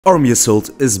Army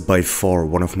Assault is by far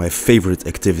one of my favorite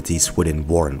activities within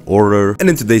War and Order, and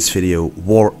in today's video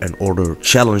War and Order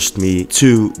challenged me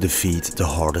to defeat the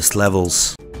hardest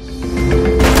levels.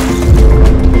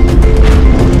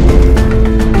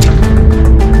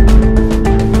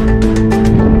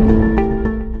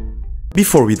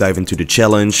 Before we dive into the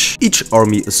challenge, each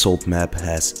Army Assault map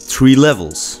has 3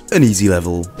 levels. An easy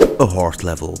level, a hard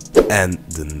level, and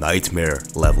the nightmare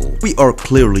level. We are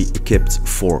clearly equipped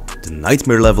for the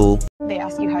nightmare level. They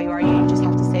ask you how you are, you just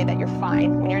have to say that you're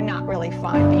fine when you're not really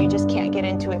fine, but you just can't get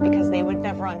into it because they would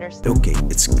never understand. Okay,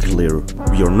 it's clear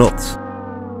we are not.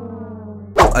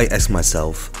 I asked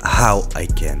myself how I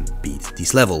can beat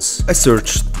these levels. I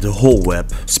searched the whole web,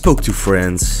 spoke to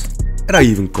friends, and I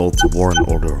even called the War and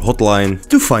Order hotline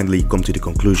to finally come to the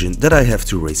conclusion that I have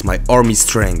to raise my army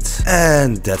strength.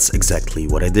 And that's exactly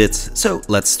what I did. So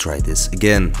let's try this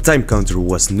again. The time counter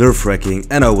was nerve-wracking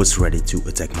and I was ready to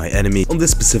attack my enemy. On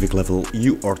this specific level,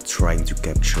 you are trying to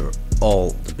capture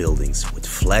all the buildings with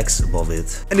flags above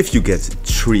it, and if you get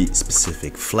 3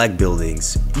 specific flag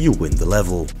buildings, you win the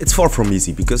level. It's far from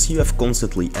easy because you have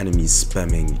constantly enemies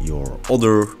spamming your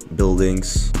other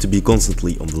buildings, to be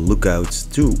constantly on the lookout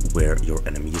to where your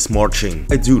enemy is marching.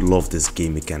 I do love this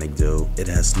game mechanic though. It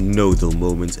has no dull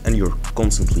moment and you're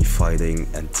constantly fighting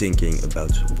and thinking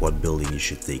about what building you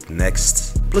should take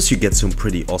next. Plus you get some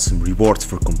pretty awesome rewards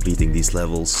for completing these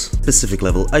levels. Specific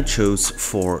level I chose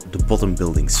for the bottom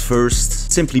buildings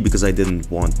first, simply because I didn't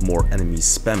want more enemies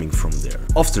spamming from there.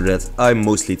 After that, I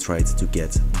mostly tried to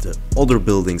get the other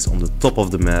buildings on the top of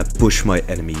the map, push my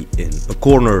enemy in a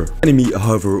corner. Enemy,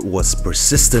 however, was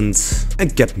persistent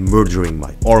and kept murdering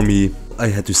my army. I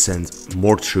had to send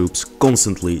more troops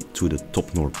constantly to the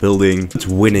top north building, but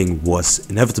winning was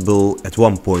inevitable. At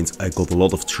one point I got a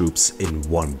lot of troops in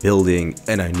one building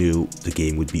and I knew the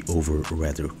game would be over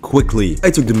rather quickly. I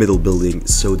took the middle building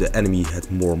so the enemy had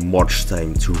more march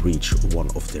time to reach one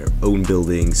of their own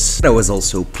buildings. And I was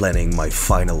also planning my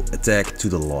final attack to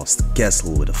the last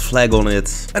castle with a flag on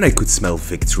it, and I could smell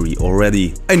victory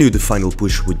already. I knew the final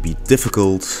push would be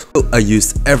difficult, so I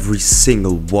used every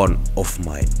single one of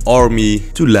my army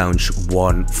to launch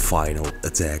one final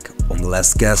attack on the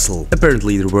last castle.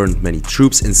 Apparently there weren't many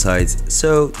troops inside,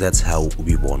 so that's how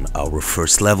we won our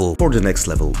first level. For the next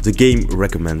level, the game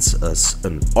recommends us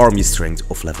an army strength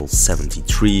of level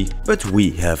 73, but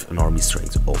we have an army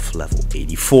strength of level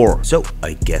 84, so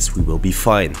I guess we will be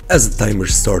fine. As the timer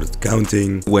started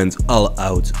counting, I went all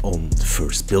out on the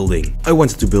first building. I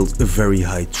wanted to build a very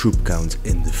high troop count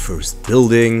in the first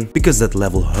building, because that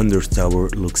level 100 tower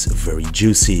looks very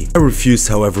juicy. I refused,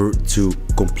 however, to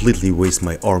completely waste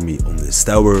my army on this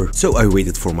tower, so I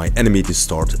waited for my enemy to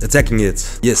start attacking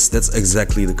it. Yes, that's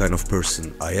exactly the kind of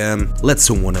person I am. Let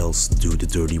someone else do the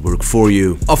dirty work for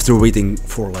you. After waiting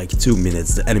for like 2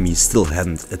 minutes, the enemy still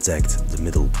hadn't attacked the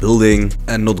middle building,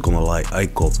 and not gonna lie, I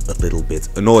got a little bit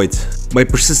annoyed. My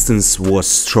persistence was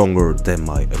stronger than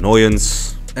my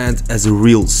annoyance, and as a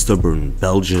real stubborn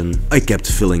Belgian, I kept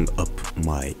filling up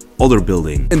my other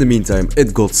building. In the meantime,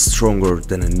 it got stronger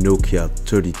than a Nokia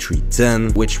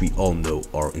 3310, which we all know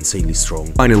are insanely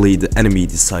strong. Finally, the enemy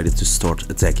decided to start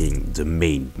attacking the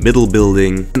main middle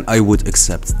building, and I would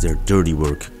accept their dirty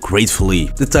work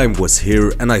gratefully. The time was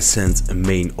here and I sent a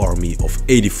main army of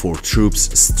 84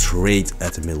 troops straight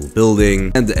at the middle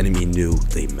building, and the enemy knew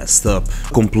they messed up.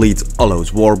 Complete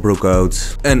all-out war broke out,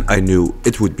 and I knew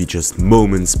it would be just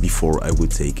moments before I would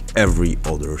take every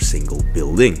other single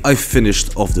building. I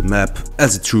finished off the map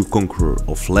as a true conqueror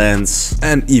of lands,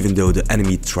 and even though the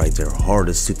enemy tried their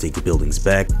hardest to take the buildings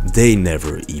back, they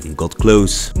never even got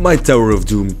close. My Tower of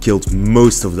Doom killed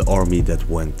most of the army that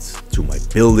went to my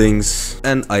buildings,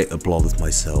 and I applauded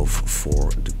myself for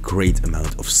the great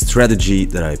amount of strategy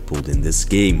that I pulled in this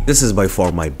game. This is by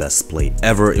far my best play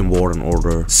ever in War and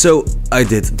Order, so I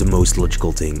did the most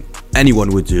logical thing anyone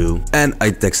would do, and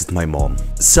I texted my mom,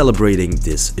 celebrating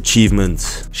this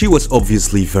achievement. She was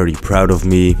obviously very proud of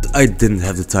me. I didn't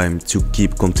have the time to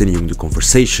keep continuing the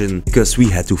conversation because we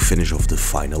had to finish off the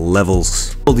final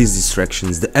levels. All these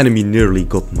distractions, the enemy nearly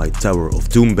got my Tower of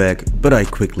Doom back, but I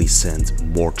quickly sent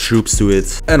more troops to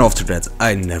it, and after that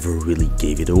I never really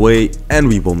gave it away, and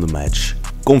we won the match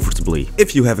comfortably.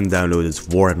 If you haven't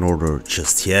downloaded War and Order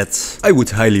just yet, I would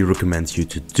highly recommend you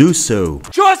to do so.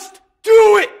 Just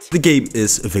Do it! The game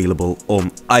is available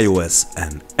on iOS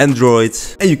and Android,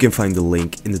 and you can find the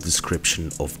link in the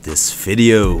description of this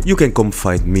video. You can come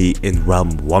find me in Realm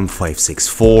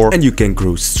 1564, and you can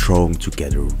grow strong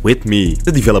together with me.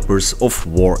 The developers of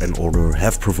War and Order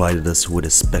have provided us with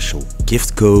a special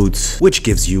gift code, which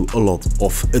gives you a lot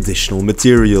of additional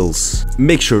materials.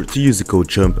 Make sure to use the code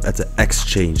JUMP at the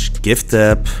Exchange gift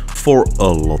tab for a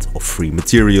lot of free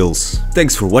materials.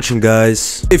 Thanks for watching,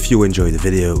 guys. If you enjoyed the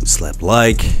video, slap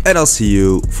like, and I'll see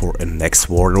you for a next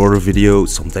War and Order video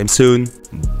sometime soon.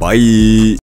 Bye!